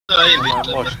Én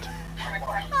vittem. Most.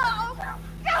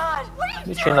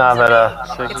 Mit csinál vele?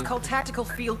 It's called tactical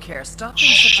field care. Stop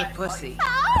being such a pussy.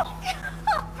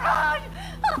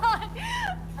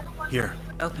 Here.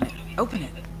 Open it. Open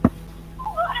it.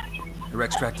 Your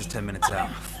extract is 10 minutes out.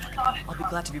 I'll be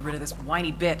glad to be rid of this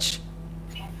whiny bitch.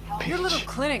 Your little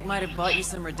clinic might have bought you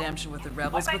some redemption with the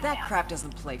rebels, but that crap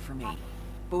doesn't play for me.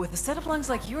 But with a set of lungs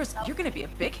like yours, you're gonna be a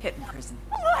big hit in prison.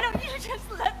 Why don't you just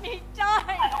let me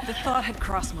die? The thought had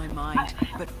crossed my mind,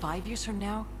 but 5 years from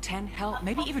now, 10, hell,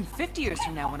 maybe even 50 years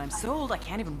from now, when I'm so old I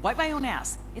can't even wipe my own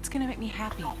ass, it's gonna make me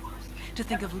happy to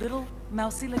think of little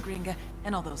mousy La Gringa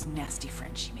and all those nasty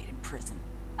friends she made in prison.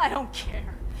 I don't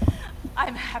care.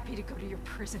 I'm happy to go to your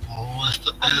prison. Ó, ezt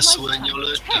A elszúrnyol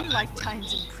lifetime, 10 lőttem meg.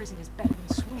 lifetimes in prison is better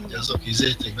than swinging. Azok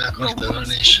izéték meg Your akarta ölni,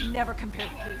 words és could never compare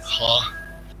to his. ha...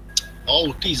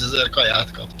 Ó, 10 000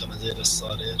 kaját kaptam ezért a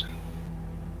szarért.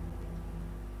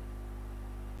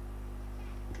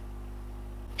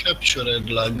 Captured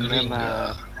La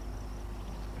Gringa.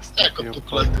 Elkaptuk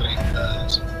La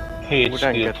Gringát. 7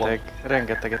 skill pont.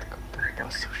 Rengeteget kaptam,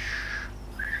 basszus.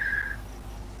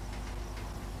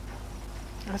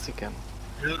 Ez igen.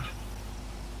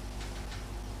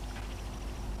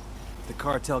 If the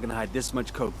cartel can hide this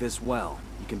much coke this well,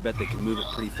 you can bet they can move it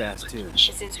pretty fast too.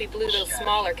 Since we blew those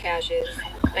smaller caches,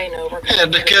 they know we're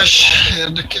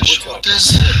Érdekes volt ez.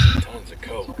 Tons of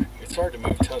coke. It's hard to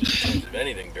move tons of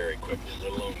anything very quickly,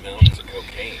 let alone mountains of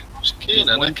cocaine. És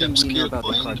kéne One nekem thing we know skill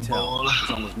about the cartel, pointból. there's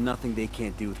almost nothing they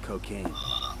can't do with cocaine.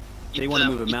 They want to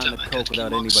move a mountain of coke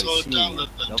without anybody seeing it.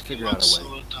 They'll figure out a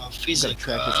way. Gotta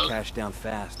track this cash down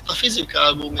fast. A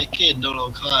fizikálból még 2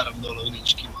 dolog, 3 dolog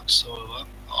nincs kimaxolva.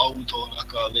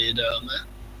 Autónak a védelme.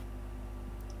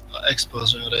 A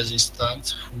explosion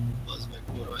resistance, hú, az meg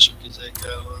kurva sok izé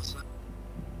kell hozzá.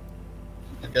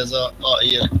 Meg ez a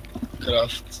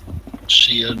aircraft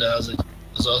shield,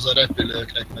 az a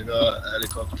repülőknek, meg a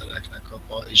helikoptereknek a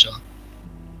pajzsa.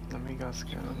 Nem igaz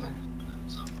kellene.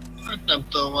 Hát nem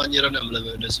tudom, annyira nem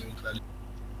lövöldözünk vele.